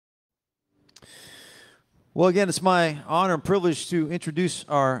Well, again, it's my honor and privilege to introduce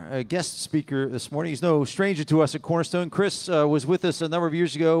our guest speaker this morning. He's no stranger to us at Cornerstone. Chris was with us a number of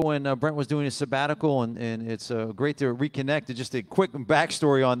years ago when Brent was doing his sabbatical, and it's great to reconnect. And just a quick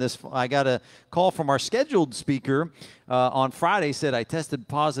backstory on this. I got a call from our scheduled speaker on Friday, said, I tested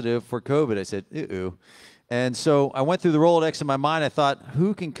positive for COVID. I said, uh-oh. And so I went through the Rolodex in my mind. I thought,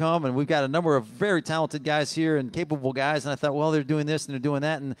 who can come? And we've got a number of very talented guys here and capable guys. And I thought, well, they're doing this and they're doing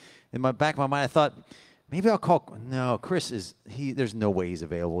that. And in my back of my mind, I thought, maybe I'll call. No, Chris there's no way he's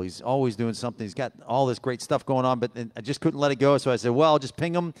available. He's always doing something. He's got all this great stuff going on, but I just couldn't let it go. So I said, well, I'll just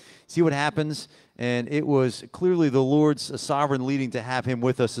ping him, see what happens. And it was clearly the Lord's sovereign leading to have him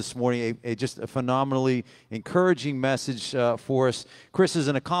with us this morning. Just a phenomenally encouraging message for us. Chris is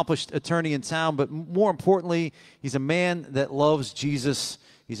an accomplished attorney in town, but more importantly, he's a man that loves Jesus.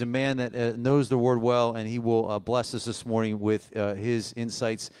 He's a man that knows the Word well, and he will bless us this morning with his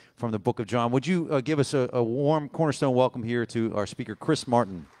insights from the book of John. Would you give us a warm Cornerstone welcome here to our speaker, Chris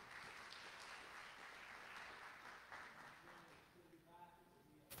Martin?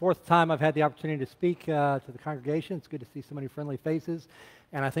 Fourth time I've had the opportunity to speak to the congregation. It's good to see so many friendly faces.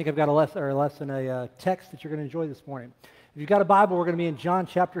 And I think I've got a text that you're going to enjoy this morning. If you've got a Bible, we're going to be in John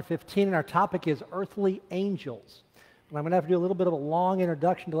chapter 15, and our topic is earthly angels. And I'm going to have to do a little bit of a long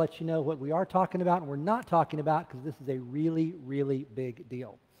introduction to let you know what we are talking about and we're not talking about, because this is a really, really big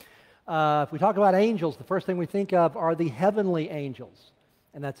deal. If we talk about angels, the first thing we think of are the heavenly angels.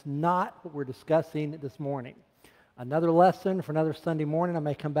 And that's not what we're discussing this morning. Another lesson for another Sunday morning. I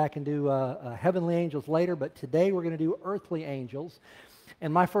may come back and do heavenly angels later, but today we're going to do earthly angels.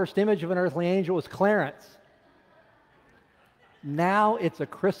 And my first image of an earthly angel was Clarence. Now it's a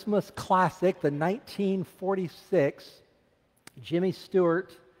Christmas classic, the 1946 Jimmy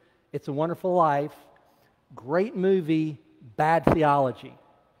Stewart, It's a Wonderful Life. Great movie, bad theology.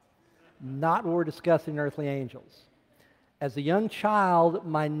 Not what we're discussing, earthly angels. As a young child,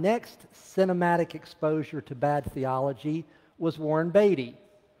 my next cinematic exposure to bad theology was Warren Beatty.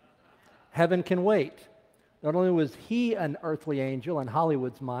 Heaven Can Wait. Not only was he an earthly angel in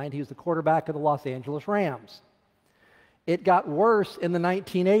Hollywood's mind, he was the quarterback of the Los Angeles Rams. It got worse in the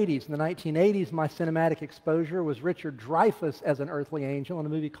 1980s. In the 1980s, my cinematic exposure was Richard Dreyfuss as an earthly angel in a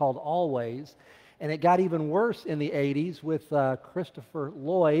movie called Always. And it got even worse in the 80s with Christopher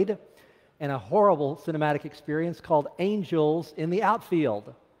Lloyd and a horrible cinematic experience called Angels in the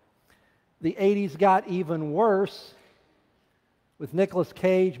Outfield. The 80s got even worse with Nicolas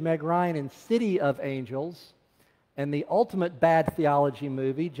Cage, Meg Ryan, and City of Angels, and the ultimate bad theology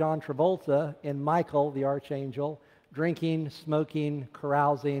movie, John Travolta in Michael, the Archangel, drinking, smoking,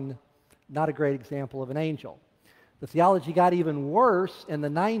 carousing, not a great example of an angel. The theology got even worse in the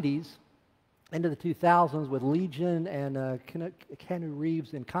 90s, into the 2000s with Legion and Keanu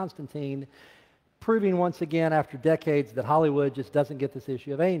Reeves in Constantine, proving once again after decades that Hollywood just doesn't get this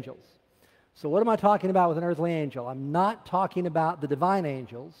issue of angels. So what am I talking about with an earthly angel? I'm not talking about the divine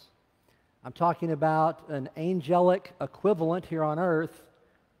angels. I'm talking about an angelic equivalent here on earth.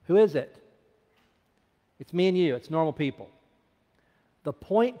 Who is it? It's me and you. It's normal people. The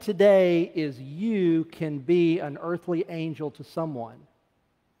point today is you can be an earthly angel to someone.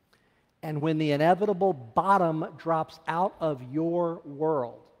 And when the inevitable bottom drops out of your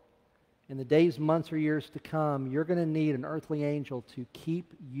world, in the days, months, or years to come, you're going to need an earthly angel to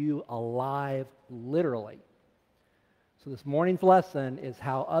keep you alive, literally. So this morning's lesson is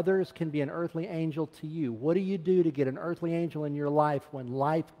how others can be an earthly angel to you. What do you do to get an earthly angel in your life when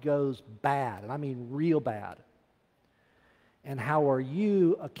life goes bad? And I mean real bad. And how are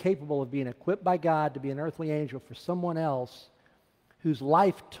you capable of being equipped by God to be an earthly angel for someone else whose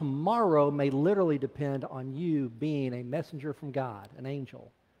life tomorrow may literally depend on you being a messenger from God, an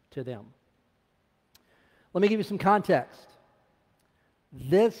angel to them? Let me give you some context.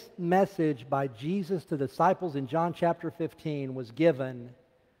 This message by Jesus to the disciples in John chapter 15 was given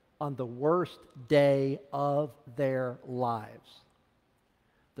on the worst day of their lives.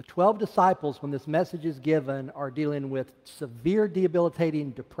 The 12 disciples, when this message is given, are dealing with severe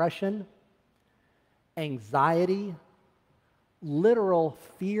debilitating depression, anxiety, literal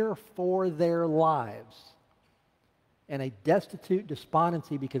fear for their lives, and a destitute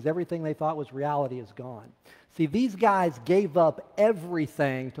despondency because everything they thought was reality is gone. See, these guys gave up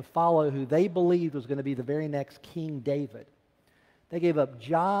everything to follow who they believed was going to be the very next King David. They gave up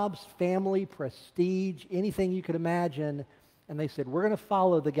jobs, family, prestige, anything you could imagine, and they said, we're going to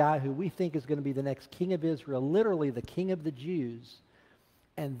follow the guy who we think is going to be the next King of Israel, literally the King of the Jews.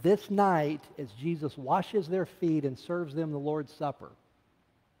 And this night, as Jesus washes their feet and serves them the Lord's Supper,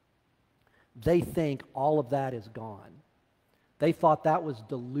 they think all of that is gone. They thought that was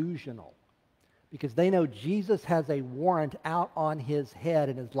delusional. because they know Jesus has a warrant out on his head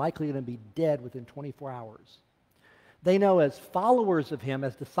and is likely going to be dead within 24 hours. They know as followers of him,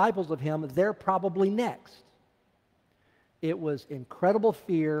 as disciples of him, they're probably next. It was incredible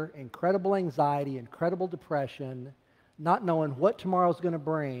fear, incredible anxiety, incredible depression, not knowing what tomorrow's going to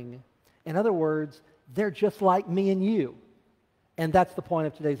bring. In other words, they're just like me and you. And that's the point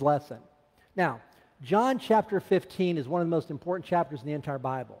of today's lesson. Now, John chapter 15 is one of the most important chapters in the entire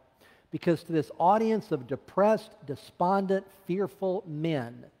Bible, because to this audience of depressed, despondent, fearful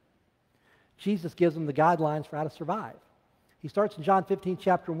men, Jesus gives them the guidelines for how to survive. He starts in John 15,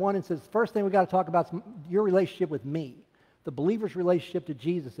 chapter 1, and says, the first thing we've got to talk about is your relationship with me, the believer's relationship to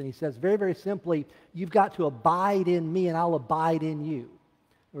Jesus. And he says very, very simply, you've got to abide in me and I'll abide in you. In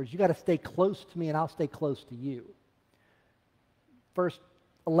other words, you've got to stay close to me and I'll stay close to you. First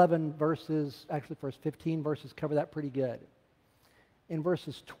 11 verses, actually first 15 verses cover that pretty good. In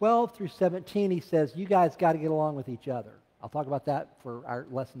verses 12 through 17, he says, you guys got to get along with each other. I'll talk about that for our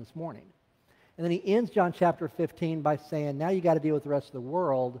lesson this morning. And then he ends John chapter 15 by saying, now you got to deal with the rest of the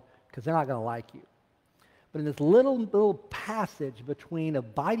world because they're not going to like you. But in this little passage between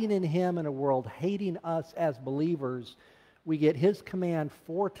abiding in him and a world hating us as believers, we get his command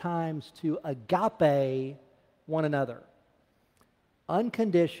 4 times to agape one another.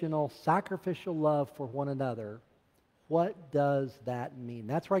 Unconditional, sacrificial love for one another. What does that mean?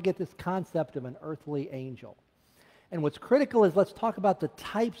 That's where I get this concept of an earthly angel. And what's critical is let's talk about the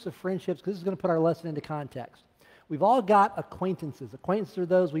types of friendships, because this is going to put our lesson into context. We've all got acquaintances. Acquaintances are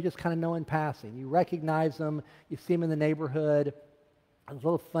those we just kind of know in passing. You recognize them. You see them in the neighborhood. There's a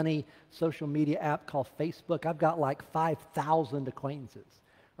little funny social media app called Facebook. I've got like 5,000 acquaintances.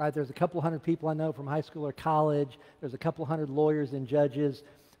 Right? There's a couple hundred people I know from high school or college. There's a couple hundred lawyers and judges.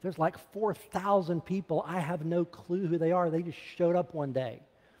 There's like 4,000 people. I have no clue who they are. They just showed up one day.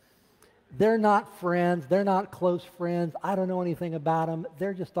 They're not friends. They're not close friends. I don't know anything about them.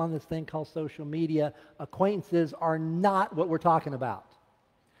 They're just on this thing called social media. Acquaintances are not what we're talking about.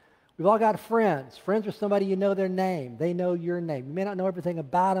 We've all got friends. Friends are somebody you know their name. They know your name. You may not know everything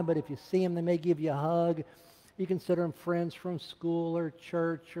about them, but if you see them, they may give you a hug. You consider them friends from school or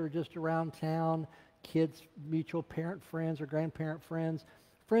church or just around town, kids, mutual parent friends or grandparent friends.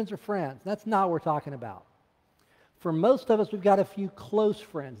 Friends are friends. That's not what we're talking about. For most of us, we've got a few close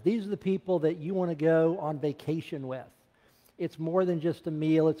friends. These are the people that you want to go on vacation with. It's more than just a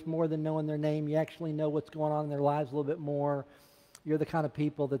meal. It's more than knowing their name. You actually know what's going on in their lives a little bit more. You're the kind of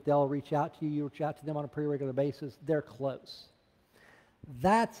people that they'll reach out to you. You reach out to them on a pretty regular basis. They're close.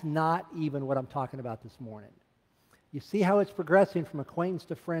 That's not even what I'm talking about this morning. You see how it's progressing from acquaintance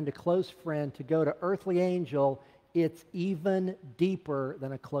to friend to close friend to go to earthly angel. It's even deeper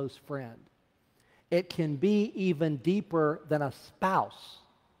than a close friend. It can be even deeper than a spouse,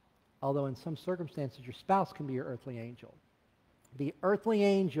 although in some circumstances your spouse can be your earthly angel. The earthly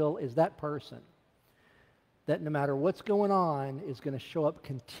angel is that person that no matter what's going on is going to show up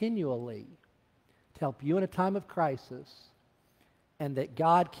continually to help you in a time of crisis, and that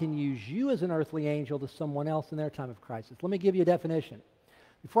God can use you as an earthly angel to someone else in their time of crisis. Let me give you a definition.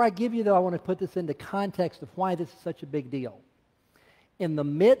 Before I give you, though, I want to put this into context of why this is such a big deal. In the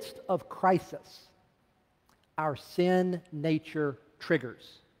midst of crisis, our sin nature triggers.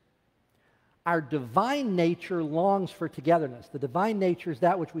 Our divine nature longs for togetherness. The divine nature is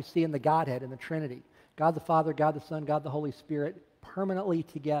that which we see in the Godhead, in the Trinity. God the Father, God the Son, God the Holy Spirit, permanently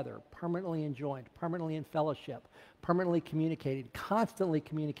together, permanently enjoined, permanently in fellowship, permanently communicated, constantly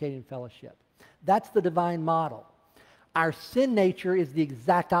communicating in fellowship. That's the divine model. Our sin nature is the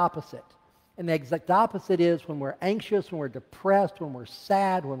exact opposite. And the exact opposite is when we're anxious, when we're depressed, when we're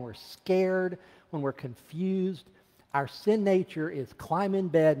sad, when we're scared, when we're confused, our sin nature is climb in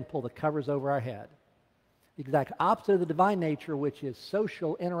bed and pull the covers over our head. The exact opposite of the divine nature, which is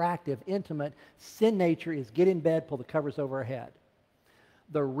social, interactive, intimate, sin nature is get in bed, pull the covers over our head.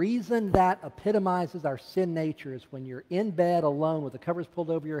 The reason that epitomizes our sin nature is when you're in bed alone with the covers pulled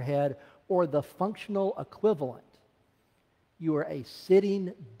over your head, or the functional equivalent, you are a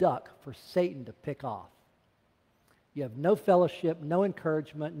sitting duck for Satan to pick off. You have no fellowship, no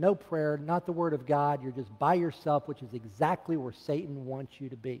encouragement, no prayer, not the Word of God. You're just by yourself, which is exactly where Satan wants you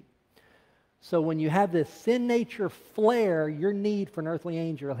to be. So when you have this sin nature flare, your need for an earthly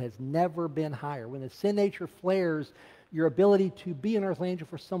angel has never been higher. When the sin nature flares, your ability to be an earthly angel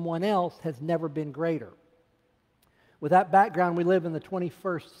for someone else has never been greater. With that background, we live in the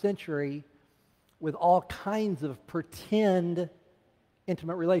 21st century with all kinds of pretend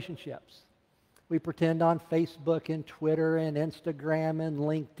intimate relationships. We pretend on Facebook and Twitter and Instagram and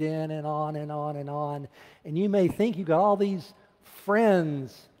LinkedIn and on and on and on. And you may think you've got all these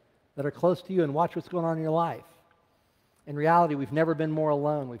friends that are close to you and watch what's going on in your life. In reality, we've never been more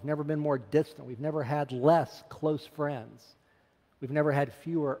alone. We've never been more distant. We've never had less close friends. We've never had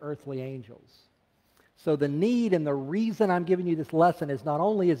fewer earthly angels. So the need and the reason I'm giving you this lesson is not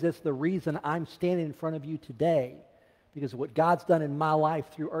only is this the reason I'm standing in front of you today, because of what God's done in my life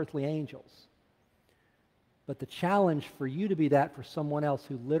through earthly angels, but the challenge for you to be that for someone else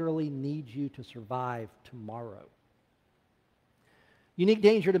who literally needs you to survive tomorrow. Unique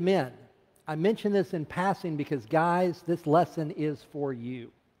danger to men. I mention this in passing because, guys, this lesson is for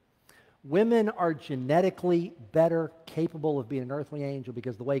you. Women are genetically better capable of being an earthly angel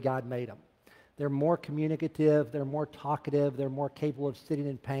because of the way God made them. They're more communicative, they're more talkative, they're more capable of sitting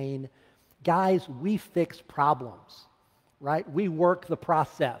in pain. Guys, we fix problems, right? We work the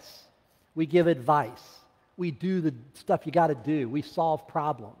process. We give advice. We do the stuff you got to do. We solve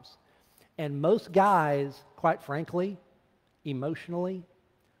problems. And most guys, quite frankly, emotionally,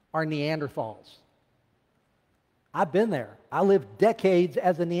 are Neanderthals. I've been there. I lived decades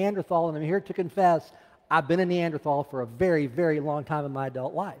as a Neanderthal, and I'm here to confess I've been a Neanderthal for a very, very long time in my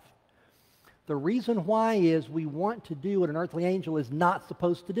adult life. The reason why is we want to do what an earthly angel is not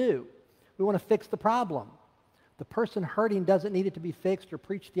supposed to do. We want to fix the problem. The person hurting doesn't need it to be fixed or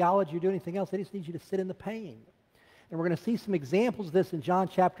preach theology or do anything else. They just need you to sit in the pain. And we're going to see some examples of this in John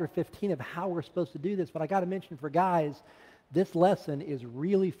chapter 15 of how we're supposed to do this. But I got to mention for guys, this lesson is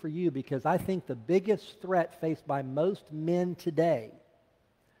really for you because I think the biggest threat faced by most men today,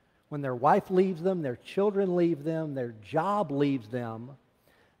 when their wife leaves them, their children leave them, their job leaves them,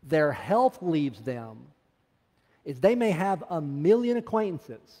 their health leaves them, is they may have a million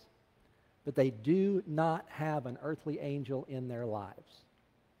acquaintances, but they do not have an earthly angel in their lives.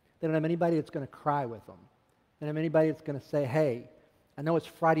 They don't have anybody that's going to cry with them. They don't have anybody that's going to say, hey, I know it's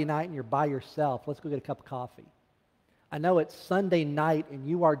Friday night and you're by yourself. Let's go get a cup of coffee. I know it's Sunday night and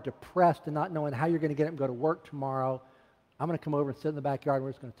you are depressed and not knowing how you're going to get up and go to work tomorrow. I'm going to come over and sit in the backyard and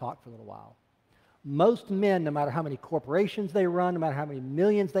we're just going to talk for a little while. Most men, no matter how many corporations they run, no matter how many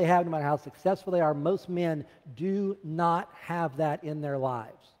millions they have, no matter how successful they are, most men do not have that in their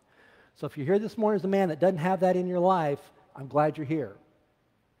lives. So if you're here this morning as a man that doesn't have that in your life, I'm glad you're here.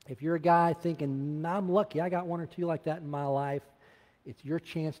 If you're a guy thinking, I'm lucky, I got one or two like that in my life, it's your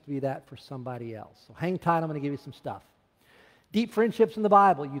chance to be that for somebody else. So hang tight, I'm going to give you some stuff. Deep friendships in the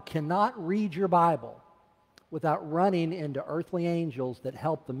Bible. You cannot read your Bible without running into earthly angels that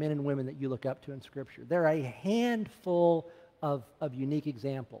help the men and women that you look up to in Scripture. There are a handful of unique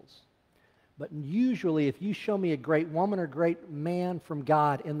examples. But usually, if you show me a great woman or great man from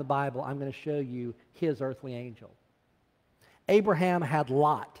God in the Bible, I'm going to show you his earthly angel. Abraham had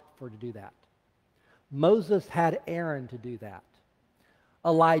Lot to do that. Moses had Aaron to do that.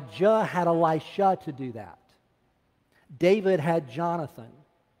 Elijah had Elisha to do that. David had Jonathan.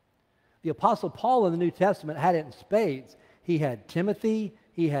 The Apostle Paul in the New Testament had it in spades. He had Timothy,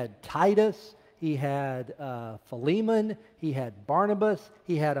 he had Titus, he had Philemon, he had Barnabas,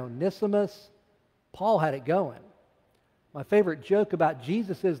 he had Onesimus. Paul had it going. My favorite joke about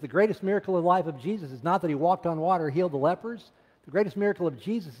Jesus is the greatest miracle of the life of Jesus is not that he walked on water or healed the lepers. The greatest miracle of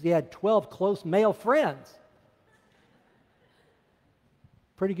Jesus is he had 12 close male friends.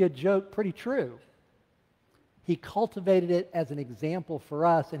 Pretty good joke, pretty true. He cultivated it as an example for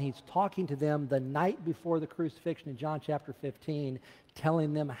us, and he's talking to them the night before the crucifixion in John chapter 15,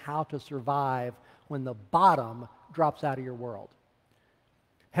 telling them how to survive when the bottom drops out of your world.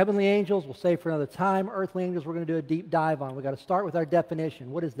 Heavenly angels, we'll save for another time. Earthly angels, we're going to do a deep dive on. We've got to start with our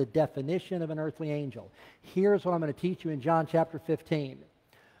definition. What is the definition of an earthly angel? Here's what I'm going to teach you in John chapter 15.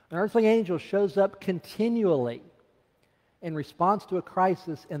 An earthly angel shows up continually in response to a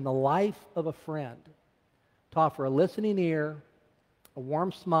crisis in the life of a friend to offer a listening ear, a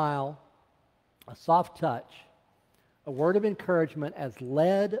warm smile, a soft touch, a word of encouragement as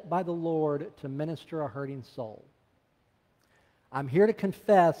led by the Lord to minister a hurting soul. I'm here to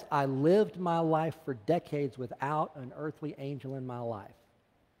confess I lived my life for decades without an earthly angel in my life.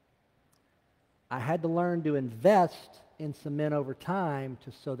 I had to learn to invest in some men over time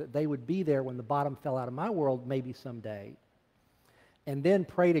so that they would be there when the bottom fell out of my world, maybe someday. And then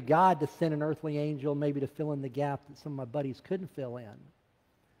pray to God to send an earthly angel maybe to fill in the gap that some of my buddies couldn't fill in.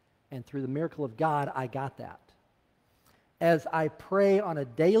 And through the miracle of God, I got that. As I pray on a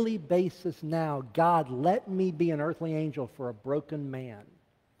daily basis now, God, let me be an earthly angel for a broken man.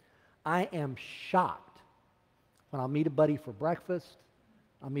 I am shocked when I'll meet a buddy for breakfast,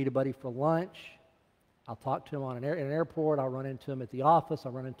 I'll meet a buddy for lunch, I'll talk to him in an airport, I'll run into him at the office,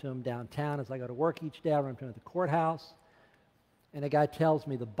 I'll run into him downtown as I go to work each day, I'll run into him at the courthouse, and a guy tells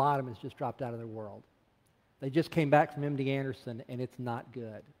me the bottom has just dropped out of their world. They just came back from MD Anderson, and it's not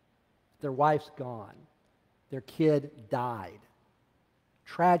good. Their wife's gone. Their kid died.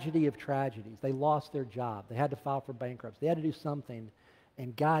 Tragedy of tragedies. They lost their job. They had to file for bankruptcy. They had to do something,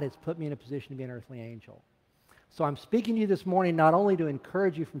 and God has put me in a position to be an earthly angel. So I'm speaking to you this morning not only to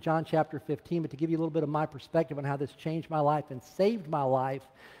encourage you from John chapter 15, but to give you a little bit of my perspective on how this changed my life and saved my life.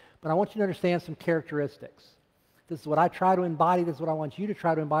 But I want you to understand some characteristics. This is what I try to embody. This is what I want you to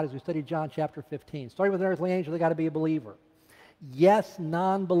try to embody as we study John chapter 15. Starting with an earthly angel, they got to be a believer. Yes,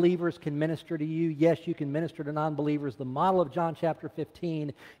 non-believers can minister to you. Yes, you can minister to non-believers. The model of John chapter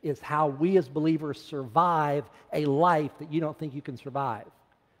 15 is how we as believers survive a life that you don't think you can survive.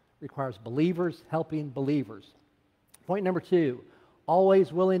 It requires believers helping believers. Point number 2,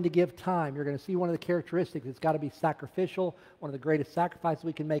 always willing to give time. You're going to see one of the characteristics. It's got to be sacrificial. One of the greatest sacrifices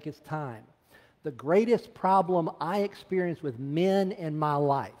we can make is time. The greatest problem I experience with men in my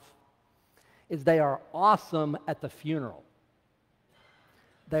life is they are awesome at the funeral.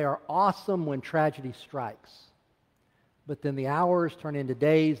 They are awesome when tragedy strikes. But then the hours turn into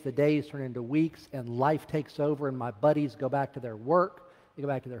days, the days turn into weeks, and life takes over, and my buddies go back to their work, they go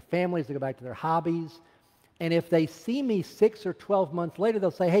back to their families, they go back to their hobbies. And if they see me 6 or 12 months later,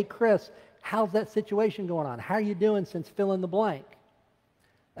 they'll say, "Hey, Chris, how's that situation going on? How are you doing since fill in the blank?"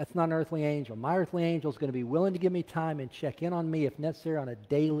 That's not an earthly angel. My earthly angel is going to be willing to give me time and check in on me if necessary on a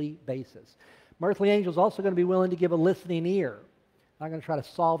daily basis. My earthly angel is also going to be willing to give a listening ear. They're not going to try to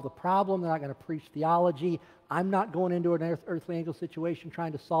solve the problem. They're not going to preach theology. I'm not going into an earthly angel situation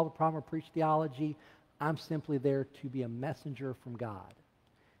trying to solve a problem or preach theology. I'm simply there to be a messenger from God.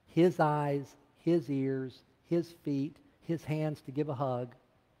 His eyes, His ears, His feet, His hands to give a hug.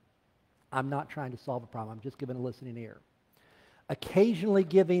 I'm not trying to solve a problem. I'm just giving a listening ear. Occasionally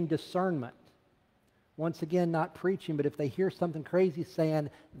giving discernment. Once again, not preaching, but if they hear something crazy saying,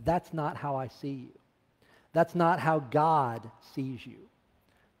 "That's not how I see you. That's not how God sees you.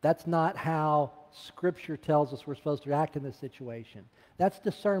 That's not how Scripture tells us we're supposed to act in this situation." That's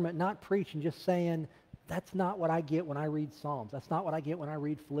discernment, not preaching, just saying, "That's not what I get when I read Psalms. That's not what I get when I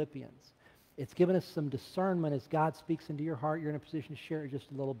read Philippians." It's given us some discernment as God speaks into your heart. You're in a position to share it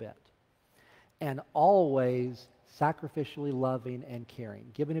just a little bit. And always sacrificially loving and caring.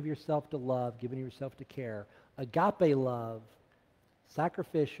 Giving of yourself to love, giving of yourself to care. Agape love,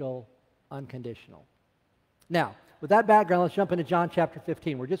 sacrificial, unconditional. Now, with that background, let's jump into John chapter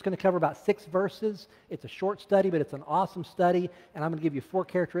 15. We're just going to cover about 6 verses. It's a short study, but it's an awesome study, and I'm going to give you 4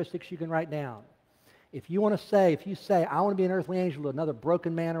 characteristics you can write down. If you say, "I want to be an earthly angel to another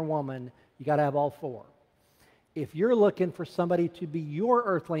broken man or woman," you got to have all 4. If you're looking for somebody to be your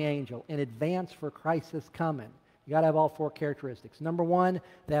earthly angel in advance for Christ's coming, you got to have all 4 characteristics. Number 1,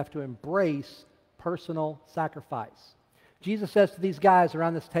 they have to embrace personal sacrifice. Jesus says to these guys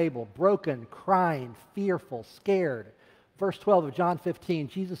around this table, broken, crying, fearful, scared. Verse 12 of John 15,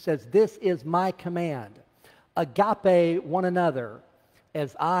 Jesus says, "This is my command. Agape one another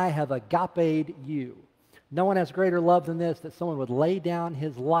as I have agaped you." No one has greater love than this, that someone would lay down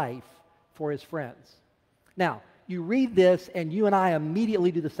his life for his friends. Now, you read this and you and I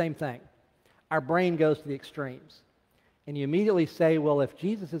immediately do the same thing. Our brain goes to the extremes. And you immediately say, well, if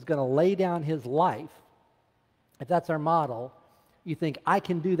Jesus is going to lay down his life, if that's our model, you think, I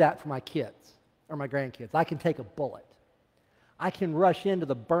can do that for my kids or my grandkids. I can take a bullet. I can rush into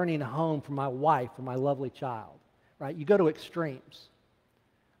the burning home for my wife or my lovely child, right? You go to extremes.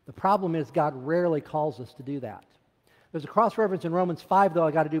 The problem is God rarely calls us to do that. There's a cross-reference in Romans 5, though,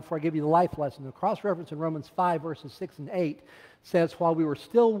 I got to do before I give you the life lesson. The cross-reference in Romans 5, verses 6 and 8 says, while we were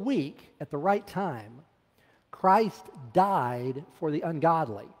still weak at the right time, Christ died for the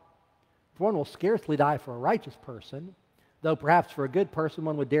ungodly. For one will scarcely die for a righteous person, though perhaps for a good person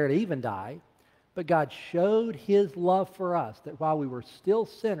one would dare to even die. But God showed his love for us, that while we were still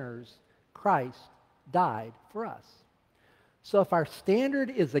sinners, Christ died for us. So if our standard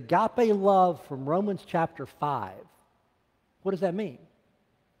is agape love from Romans chapter 5, what does that mean?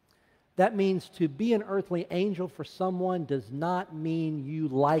 That means to be an earthly angel for someone does not mean you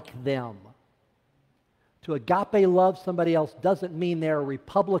like them. To agape love somebody else doesn't mean they're a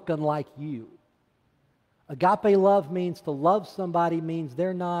Republican like you. Agape love means to love somebody means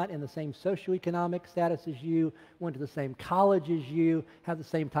they're not in the same socioeconomic status as you, went to the same college as you, have the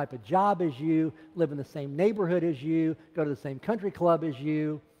same type of job as you, live in the same neighborhood as you, go to the same country club as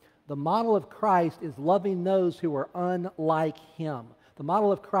you. The model of Christ is loving those who are unlike him. The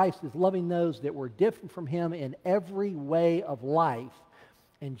model of Christ is loving those that were different from him in every way of life.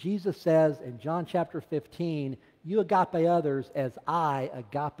 And Jesus says in John chapter 15, you agape others as I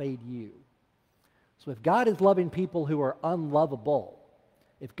agaped you. So if God is loving people who are unlovable,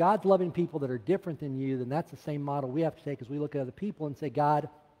 if God's loving people that are different than you, then that's the same model we have to take as we look at other people and say, God,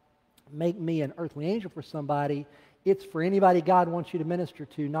 make me an earthly angel for somebody. It's for anybody God wants you to minister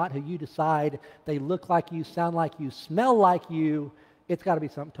to, not who you decide they look like you, sound like you, smell like you. It's got to be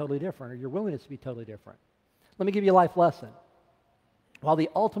something totally different, or your willingness to be totally different. Let me give you a life lesson. While the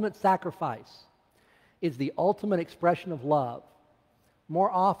ultimate sacrifice is the ultimate expression of love, more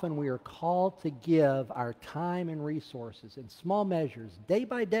often we are called to give our time and resources in small measures, day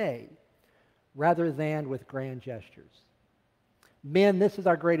by day, rather than with grand gestures. Men, this is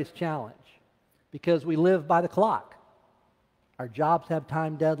our greatest challenge because we live by the clock. Our jobs have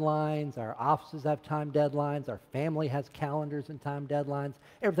time deadlines, our offices have time deadlines, our family has calendars and time deadlines.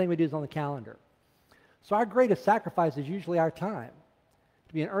 Everything we do is on the calendar. So our greatest sacrifice is usually our time.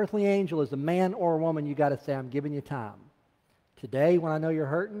 To be an earthly angel as a man or a woman, you got to say, I'm giving you time. Today when I know you're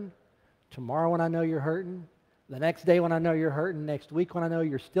hurting, tomorrow when I know you're hurting, the next day when I know you're hurting, next week when I know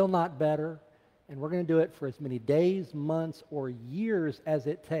you're still not better, and we're going to do it for as many days, months, or years as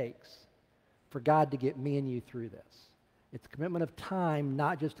it takes for God to get me and you through this. It's a commitment of time,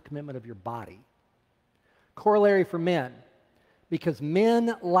 not just a commitment of your body. Corollary for men, because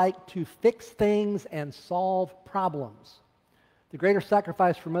men like to fix things and solve problems. The greater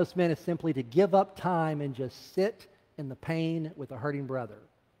sacrifice for most men is simply to give up time and just sit in the pain with a hurting brother.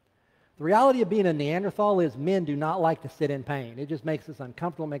 The reality of being a Neanderthal is men do not like to sit in pain. It just makes us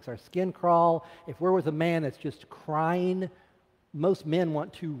uncomfortable, makes our skin crawl. If we're with a man that's just crying, most men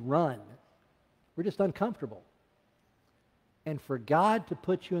want to run. We're just uncomfortable. And for God to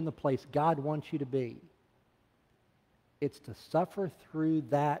put you in the place God wants you to be, it's to suffer through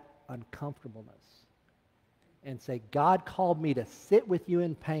that uncomfortableness and say, God called me to sit with you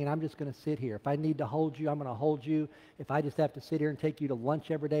in pain. I'm just going to sit here. If I need to hold you, I'm going to hold you. If I just have to sit here and take you to lunch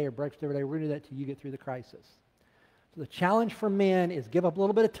every day or breakfast every day, we're going to do that till you get through the crisis. So the challenge for men is give up a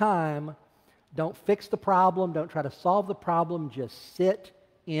little bit of time. Don't fix the problem. Don't try to solve the problem. Just sit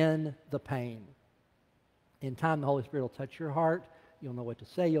in the pain. In time, the Holy Spirit will touch your heart. You'll know what to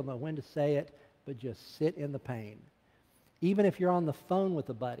say. You'll know when to say it. But just sit in the pain. Even if you're on the phone with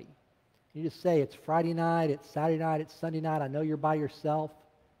a buddy, you just say, it's Friday night, it's Saturday night, it's Sunday night. I know you're by yourself.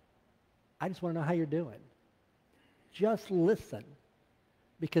 I just want to know how you're doing. Just listen.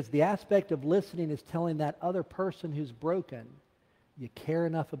 Because the aspect of listening is telling that other person who's broken, you care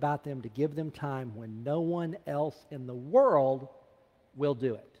enough about them to give them time when no one else in the world will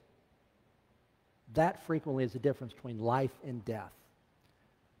do it. That frequently is the difference between life and death.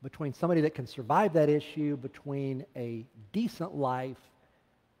 Between somebody that can survive that issue, between a decent life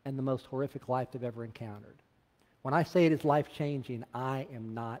and the most horrific life they've ever encountered. When I say it is life-changing, I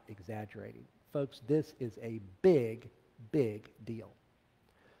am not exaggerating. Folks, this is a big, big deal.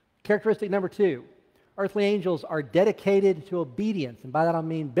 Characteristic number 2, earthly angels are dedicated to obedience. And by that I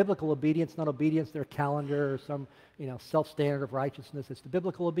mean biblical obedience, not obedience to their calendar or some self-standard of righteousness. It's the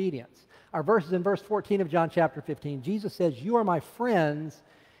biblical obedience. Our verse is in verse 14 of John chapter 15. Jesus says, you are my friends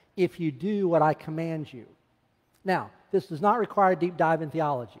if you do what I command you. Now, this does not require a deep dive in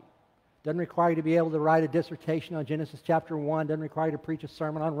theology. Doesn't require you to be able to write a dissertation on Genesis chapter 1. Doesn't require you to preach a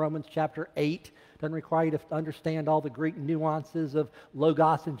sermon on Romans chapter 8. Doesn't require you to understand all the Greek nuances of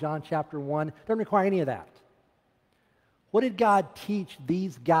Logos in John chapter 1. Doesn't require any of that. What did God teach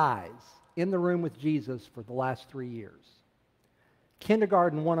these guys in the room with Jesus for the last 3 years?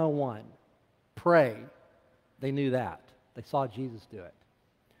 Kindergarten 101. Pray. They knew that. They saw Jesus do it.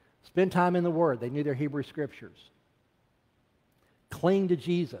 Spend time in the Word. They knew their Hebrew Scriptures. Cling to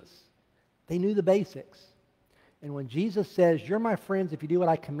Jesus. They knew the basics. And when Jesus says, you're my friends if you do what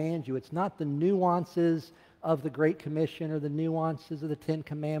I command you, it's not the nuances of the Great Commission or the nuances of the Ten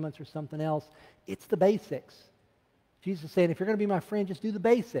Commandments or something else. It's the basics. Jesus is saying, if you're going to be my friend, just do the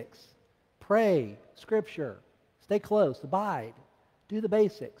basics. Pray, Scripture, stay close, abide, do the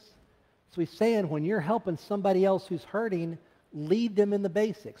basics. So he's saying when you're helping somebody else who's hurting, lead them in the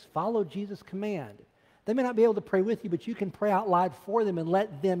basics. Follow Jesus' command. They may not be able to pray with you, but you can pray out loud for them and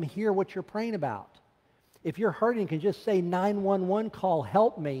let them hear what you're praying about. If you're hurting, you can just say 911 call,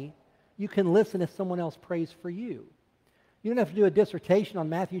 help me. You can listen if someone else prays for you. You don't have to do a dissertation on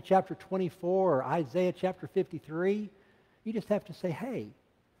Matthew chapter 24 or Isaiah chapter 53. You just have to say, hey,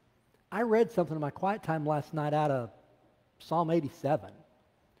 I read something in my quiet time last night out of Psalm 87.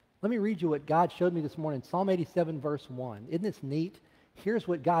 Let me read you what God showed me this morning. Psalm 87 verse 1. Isn't this neat? Here's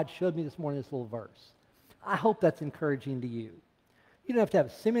what God showed me this morning in this little verse. I hope that's encouraging to you. You don't have to have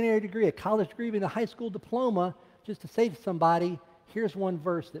a seminary degree, a college degree, even a high school diploma just to say to somebody, here's one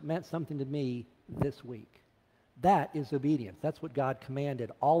verse that meant something to me this week. That is obedience. That's what God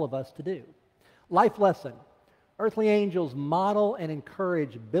commanded all of us to do. Life lesson. Earthly angels model and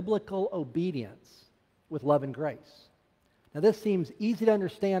encourage biblical obedience with love and grace. Now, this seems easy to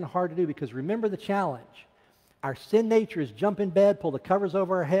understand, hard to do, because remember the challenge. Our sin nature is jump in bed, pull the covers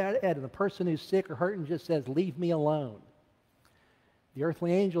over our head, and the person who's sick or hurting just says, leave me alone. The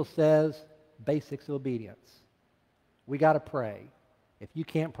earthly angel says, basics of obedience. We got to pray. If you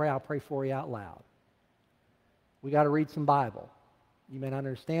can't pray, I'll pray for you out loud. We got to read some Bible. You may not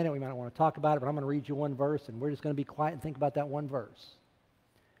understand it, we might not want to talk about it, but I'm going to read you one verse, and we're just going to be quiet and think about that one verse.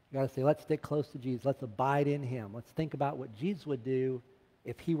 You got to say, let's stick close to Jesus. Let's abide in him. Let's think about what Jesus would do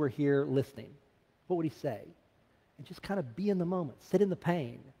if he were here listening. What would he say? And just kind of be in the moment. Sit in the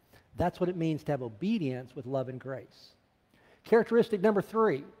pain. That's what it means to have obedience with love and grace. Characteristic number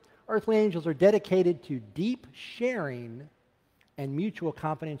 3, earthly angels are dedicated to deep sharing and mutual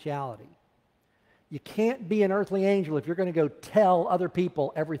confidentiality. You can't be an earthly angel if you're going to go tell other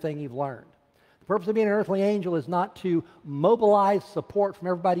people everything you've learned. The purpose of being an earthly angel is not to mobilize support from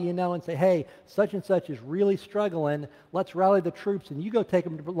everybody you know and say, hey, such and such is really struggling. Let's rally the troops and you go take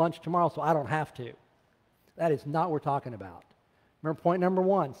them to lunch tomorrow so I don't have to. That is not what we're talking about. Remember point number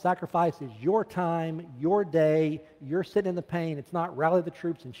 1, sacrifice is your time, your day, you're sitting in the pain. It's not rally the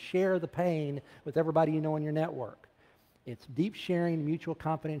troops and share the pain with everybody you know in your network. It's deep sharing, mutual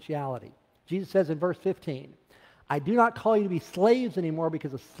confidentiality. Jesus says in verse 15, I do not call you to be slaves anymore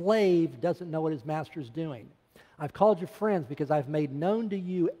because a slave doesn't know what his master is doing. I've called you friends because I've made known to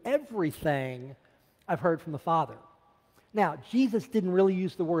you everything I've heard from the Father. Now, Jesus didn't really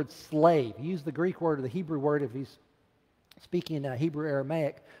use the word slave. He used the Greek word or the Hebrew word, if he's speaking Hebrew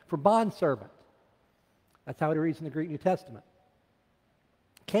Aramaic, for bondservant. That's how it reads in the Greek New Testament.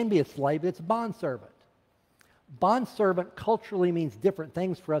 Can be a slave, but it's a bondservant. Bondservant culturally means different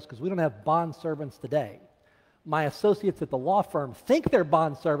things for us because we don't have bondservants today. My associates at the law firm think they're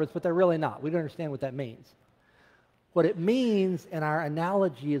bondservants, but they're really not. We don't understand what that means. What it means in our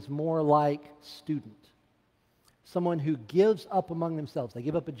analogy is more like student. Someone who gives up among themselves. They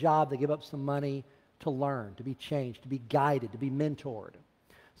give up a job, they give up some money to learn, to be changed, to be guided, to be mentored.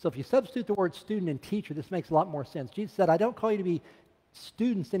 So if you substitute the word student and teacher, this makes a lot more sense. Jesus said, I don't call you to be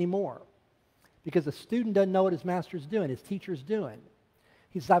students anymore because a student doesn't know what his master's doing, his teacher's doing.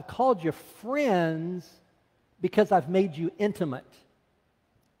 He says, I've called you friends because I've made you intimate.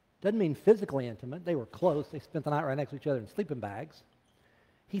 Doesn't mean physically intimate. They were close. They spent the night right next to each other in sleeping bags.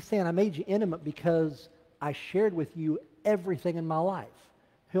 He's saying, I made you intimate because I shared with you everything in my life.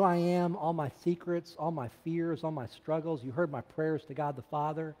 Who I am, all my secrets, all my fears, all my struggles. You heard my prayers to God the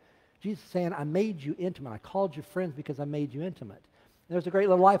Father. Jesus is saying, I made you intimate. I called you friends because I made you intimate. And there's a great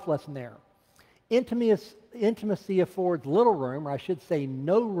little life lesson there. Intimacy affords little room, or I should say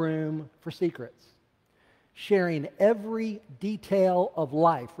no room for secrets. Sharing every detail of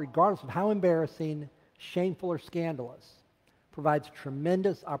life, regardless of how embarrassing, shameful, or scandalous, provides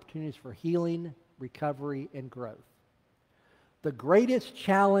tremendous opportunities for healing, recovery, and growth. The greatest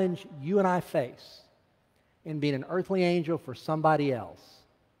challenge you and I face in being an earthly angel for somebody else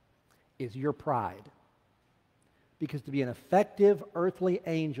is your pride. Because to be an effective earthly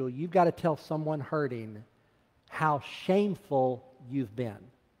angel, you've got to tell someone hurting how shameful you've been,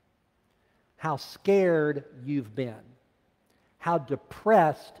 how scared you've been, how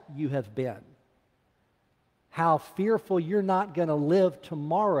depressed you have been, how fearful you're not going to live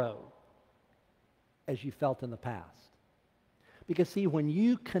tomorrow as you felt in the past. Because see, when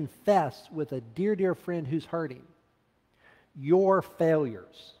you confess with a dear, dear friend who's hurting, your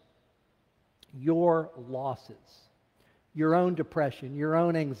failures, your losses, your own depression, your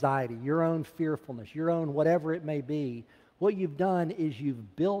own anxiety, your own fearfulness, your own whatever it may be, what you've done is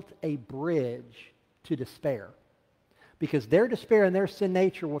you've built a bridge to despair. Because their despair and their sin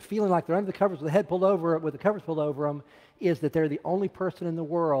nature, feeling like they're under the covers with the head pulled over, with the covers pulled over them, is that they're the only person in the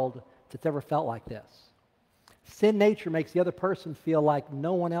world that's ever felt like this. Sin nature makes the other person feel like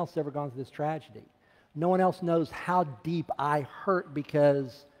no one else has ever gone through this tragedy. No one else knows how deep I hurt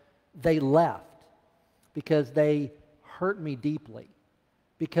because they left, because they hurt me deeply,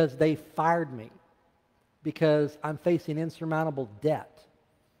 because they fired me, because I'm facing insurmountable debt,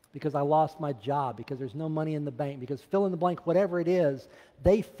 because I lost my job, because there's no money in the bank, because fill in the blank, whatever it is,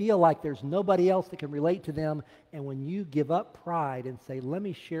 they feel like there's nobody else that can relate to them. And when you give up pride and say, let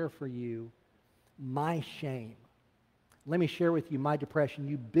me share for you my shame, let me share with you my depression,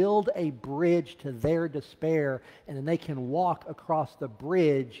 you build a bridge to their despair, and then they can walk across the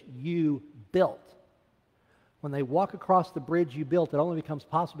bridge you built. When they walk across the bridge you built, it only becomes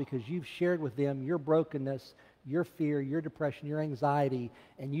possible because you've shared with them your brokenness, your fear, your depression, your anxiety,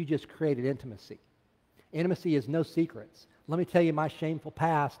 and you just created intimacy. Intimacy is no secrets. Let me tell you my shameful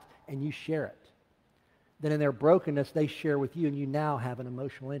past, and you share it. Then in their brokenness, they share with you, and you now have an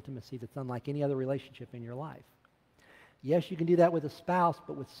emotional intimacy that's unlike any other relationship in your life. Yes, you can do that with a spouse,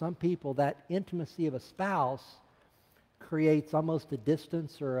 but with some people, that intimacy of a spouse creates almost a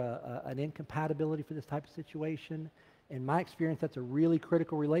distance or an incompatibility for this type of situation. In my experience, that's a really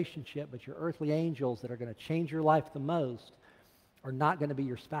critical relationship, but your earthly angels that are going to change your life the most are not going to be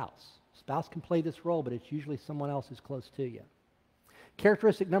your spouse. Spouse can play this role, but it's usually someone else who's close to you.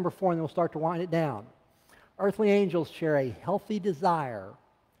 Characteristic number 4, and then we'll start to wind it down. Earthly angels share a healthy desire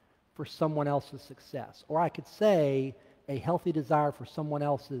for someone else's success. Or I could say a healthy desire for someone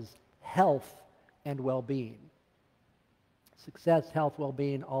else's health and well-being. Success, health,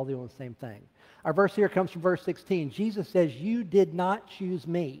 well-being, all doing the same thing. Our verse here comes from verse 16. Jesus says, "You did not choose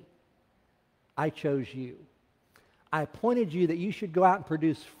me. I chose you. I appointed you that you should go out and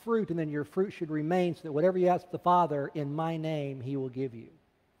produce fruit, and then your fruit should remain, so that whatever you ask the Father in my name, he will give you."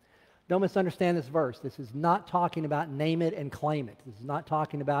 Don't misunderstand this verse. This is not talking about name it and claim it. This is not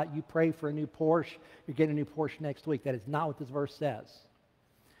talking about you pray for a new Porsche, you're getting a new Porsche next week. That is not what this verse says.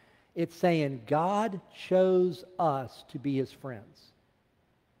 It's saying God chose us to be his friends.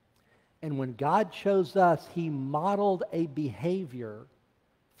 And when God chose us, he modeled a behavior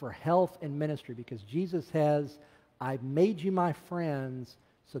for health and ministry, because Jesus says, "I've made you my friends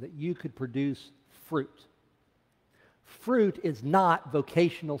so that you could produce fruit." Fruit is not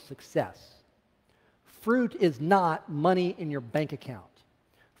vocational success. Fruit is not money in your bank account.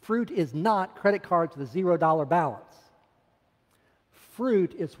 Fruit is not credit cards with a $0 balance.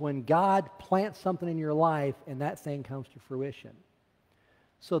 Fruit is when God plants something in your life and that thing comes to fruition.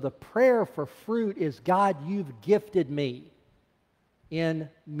 So the prayer for fruit is, God, you've gifted me in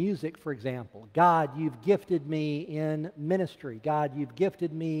music, for example. God, you've gifted me in ministry. God, you've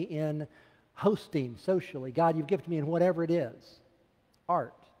gifted me in hosting socially. God, you've gifted me in whatever it is.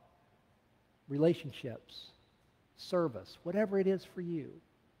 Art, relationships, service, whatever it is for you.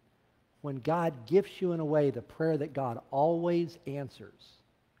 When God gifts you in a way, the prayer that God always answers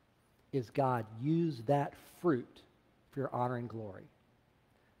is, God, use that fruit for your honor and glory.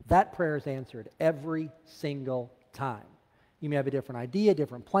 That prayer is answered every single time. You may have a different idea,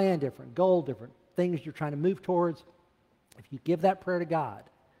 different plan, different goal, different things you're trying to move towards. If you give that prayer to God,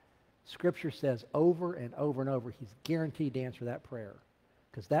 Scripture says over and over and over, he's guaranteed to answer that prayer,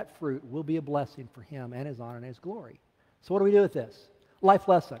 because that fruit will be a blessing for him and his honor and his glory. So what do we do with this? Life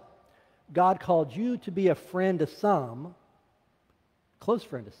lesson. God called you to be a friend to some, close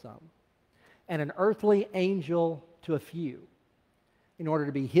friend to some, and an earthly angel to a few, in order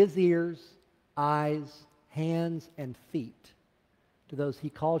to be his ears, eyes, hands, and feet to those he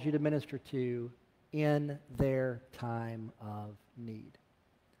calls you to minister to in their time of need.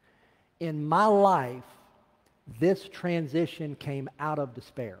 In my life, this transition came out of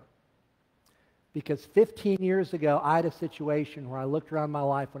despair. Because 15 years ago, I had a situation where I looked around my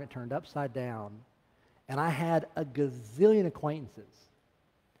life when it turned upside down, and I had a gazillion acquaintances.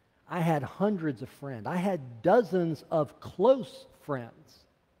 I had hundreds of friends. I had dozens of close friends.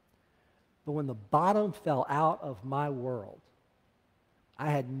 But when the bottom fell out of my world, I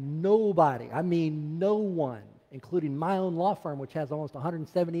had nobody, I mean no one, including my own law firm, which has almost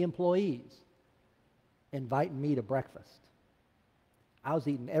 170 employees, inviting me to breakfast. I was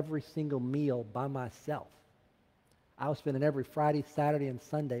eating every single meal by myself. I was spending every Friday, Saturday, and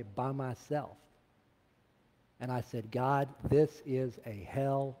Sunday by myself. And I said, God, this is a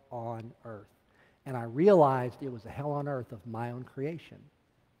hell on earth. And I realized it was a hell on earth of my own creation.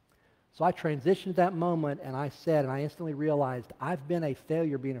 So I transitioned at that moment, and I said, and I instantly realized, I've been a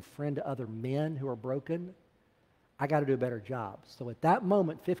failure being a friend to other men who are broken. I got to do a better job. So at that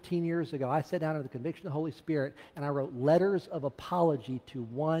moment, 15 years ago, I sat down under the conviction of the Holy Spirit, and I wrote letters of apology to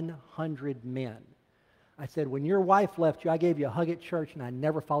 100 men. I said, when your wife left you, I gave you a hug at church, and I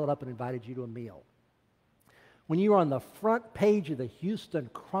never followed up and invited you to a meal. When you were on the front page of the Houston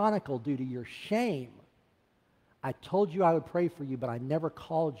Chronicle due to your shame, I told you I would pray for you, but I never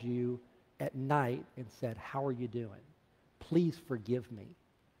called you at night and said, how are you doing? Please forgive me.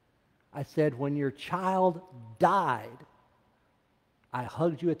 I said, when your child died, I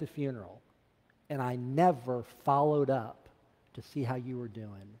hugged you at the funeral, and I never followed up to see how you were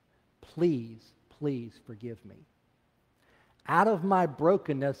doing. Please, please forgive me. Out of my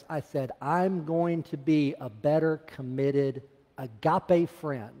brokenness, I said, I'm going to be a better committed agape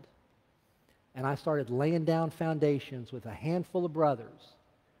friend. And I started laying down foundations with a handful of brothers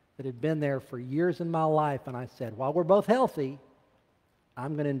that had been there for years in my life. And I said, while we're both healthy,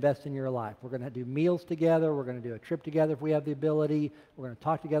 I'm going to invest in your life. We're going to do meals together. We're going to do a trip together if we have the ability. We're going to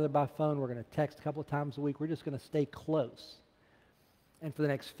talk together by phone. We're going to text a couple of times a week. We're just going to stay close. And for the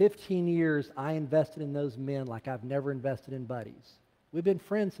next 15 years, I invested in those men like I've never invested in buddies. We've been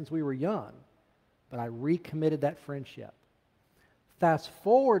friends since we were young, but I recommitted that friendship. Fast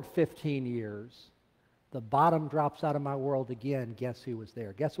forward 15 years, the bottom drops out of my world again. Guess who was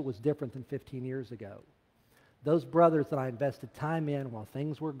there? Guess what was different than 15 years ago? Those brothers that I invested time in while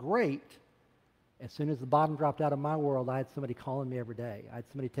things were great, as soon as the bottom dropped out of my world, I had somebody calling me every day. I had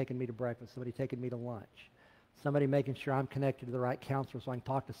somebody taking me to breakfast, somebody taking me to lunch, somebody making sure I'm connected to the right counselor so I can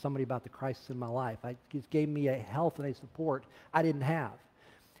talk to somebody about the crisis in my life. It just gave me a health and a support I didn't have.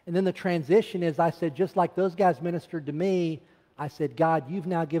 And then the transition is, I said, just like those guys ministered to me, I said, God, you've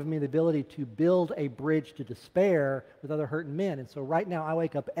now given me the ability to build a bridge to despair with other hurting men. And so right now I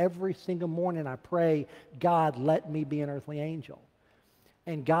wake up every single morning and I pray, God, let me be an earthly angel.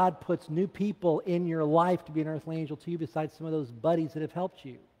 And God puts new people in your life to be an earthly angel to you besides some of those buddies that have helped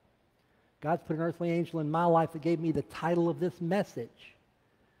you. God's put an earthly angel in my life that gave me the title of this message.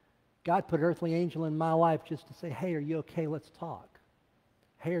 God put an earthly angel in my life just to say, hey, are you okay? Let's talk.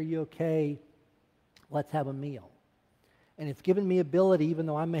 Hey, are you okay? Let's have a meal. And it's given me ability, even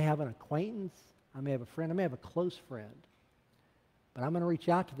though I may have an acquaintance, I may have a friend, I may have a close friend, but I'm going to reach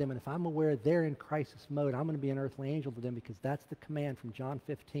out to them, and if I'm aware they're in crisis mode, I'm going to be an earthly angel to them because that's the command from John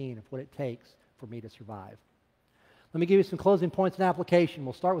 15 of what it takes for me to survive. Let me give you some closing points and application.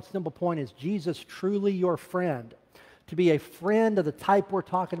 We'll start with a simple point. Is Jesus truly your friend? To be a friend of the type we're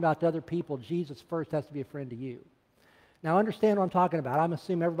talking about to other people, Jesus first has to be a friend to you. Now understand what I'm talking about. I'm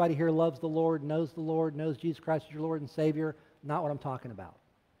assuming everybody here loves the Lord, knows Jesus Christ is your Lord and Savior. Not what I'm talking about.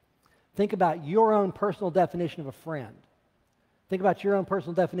 Think about your own personal definition of a friend. Think about your own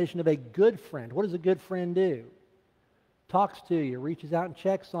personal definition of a good friend. What does a good friend do? Talks to you, reaches out and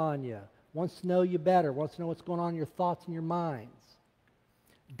checks on you, wants to know you better, wants to know what's going on in your thoughts and your minds.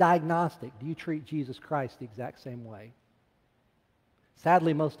 Diagnostic. Do you treat Jesus Christ the exact same way?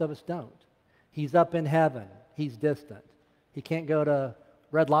 Sadly, most of us don't. He's up in heaven. He's distant. He can't go to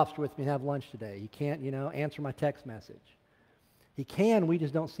Red Lobster with me and have lunch today. He can't, answer my text message. He can, we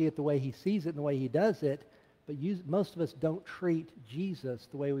just don't see it the way he sees it and the way he does it. But most of us don't treat Jesus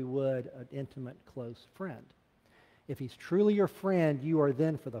the way we would an intimate, close friend. If he's truly your friend, you are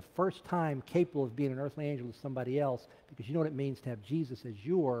then for the first time capable of being an earthly angel to somebody else because you know what it means to have Jesus as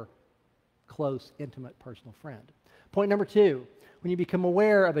your close, intimate, personal friend. Point number 2, when you become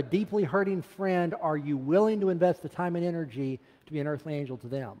aware of a deeply hurting friend, are you willing to invest the time and energy to be an earthly angel to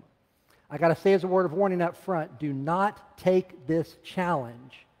them? I got to say as a word of warning up front, do not take this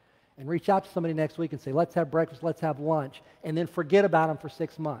challenge and reach out to somebody next week and say, let's have breakfast, let's have lunch, and then forget about them for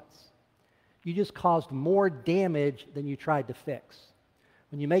 6 months. You just caused more damage than you tried to fix.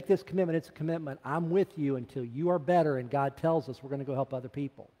 When you make this commitment, it's a commitment. I'm with you until you are better and God tells us we're going to go help other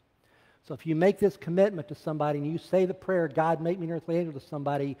people. So if you make this commitment to somebody and you say the prayer, God, make me an earthly angel to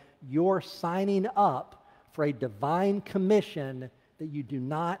somebody, you're signing up for a divine commission that you do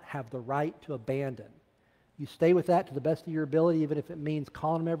not have the right to abandon. You stay with that to the best of your ability, even if it means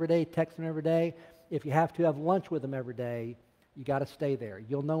calling them every day, texting them every day. If you have to have lunch with them every day, you got to stay there.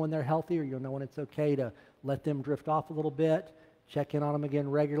 You'll know when they're healthy, or you'll know when it's okay to let them drift off a little bit. Check in on them again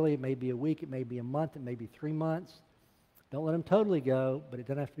regularly. It may be a week, it may be a month, it may be 3 months. Don't let them totally go, but it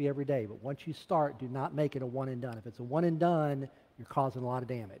doesn't have to be every day. But once you start, do not make it a one and done. If it's a one and done, you're causing a lot of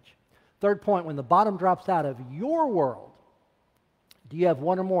damage. Third point, when the bottom drops out of your world, do you have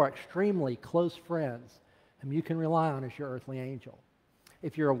one or more extremely close friends whom you can rely on as your earthly angel?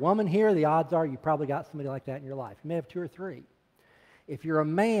 If you're a woman here, the odds are you probably got somebody like that in your life. You may have 2 or 3. If you're a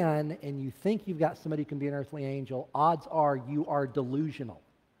man and you think you've got somebody who can be an earthly angel, odds are you are delusional.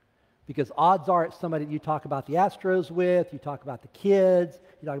 Because odds are it's somebody that you talk about the Astros with, you talk about the kids,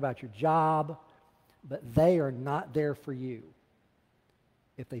 you talk about your job, but they are not there for you.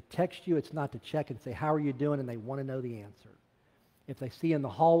 If they text you, it's not to check and say, how are you doing, and they want to know the answer. If they see you in the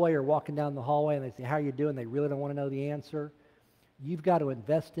hallway or walking down the hallway and they say, how are you doing, they really don't want to know the answer. You've got to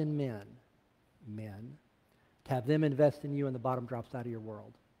invest in men, to have them invest in you and the bottom drops out of your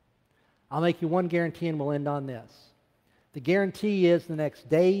world. I'll make you one guarantee and we'll end on this. The guarantee is the next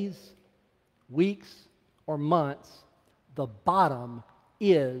days, weeks, or months, the bottom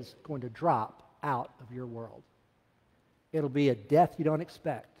is going to drop out of your world. It'll be a death you don't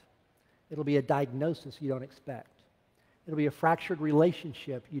expect. It'll be a diagnosis you don't expect. It'll be a fractured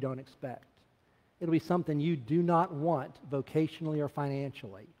relationship you don't expect. It'll be something you do not want vocationally or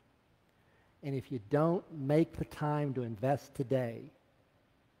financially. And if you don't make the time to invest today,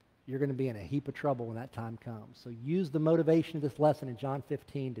 you're going to be in a heap of trouble when that time comes. So use the motivation of this lesson in John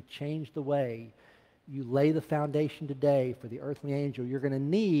 15 to change the way you lay the foundation today for the earthly angel you're going to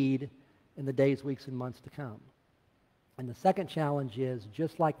need in the days, weeks, and months to come. And the second challenge is,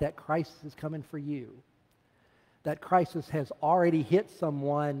 just like that crisis is coming for you, that crisis has already hit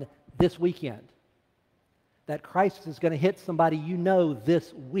someone this weekend. that crisis is going to hit somebody you know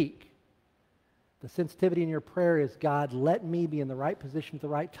this week. The sensitivity in your prayer is, God, let me be in the right position at the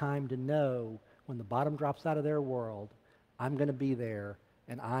right time to know when the bottom drops out of their world, I'm going to be there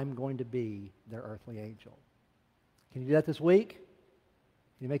and I'm going to be their earthly angel. Can you do that this week?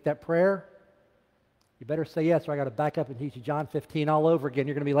 Can you make that prayer? You better say yes, or I got to back up and teach you John 15 all over again.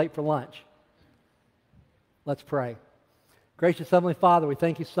 You're going to be late for lunch. Let's pray. Gracious Heavenly Father, we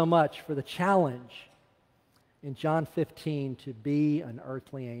thank you so much for the challenge in John 15 to be an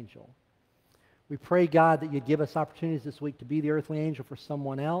earthly angel. We pray, God, that you'd give us opportunities this week to be the earthly angel for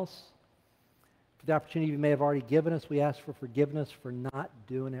someone else. For the opportunity you may have already given us, we ask for forgiveness for not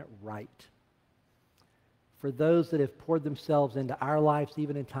doing it right. For those that have poured themselves into our lives,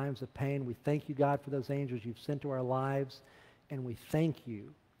 even in times of pain, we thank you, God, for those angels you've sent to our lives, and we thank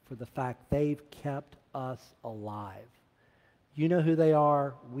you for the fact they've kept us alive. You know who they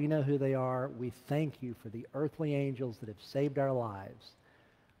are. We know who they are. We thank you for the earthly angels that have saved our lives.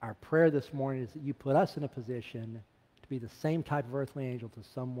 Our prayer this morning is that you put us in a position to be the same type of earthly angel to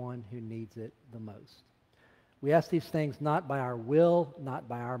someone who needs it the most. We ask these things not by our will, not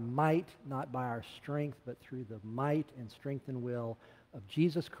by our might, not by our strength, but through the might and strength and will of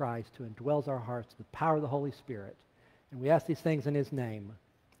Jesus Christ, who indwells our hearts, the power of the Holy Spirit. And we ask these things in his name.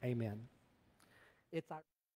 Amen. It's our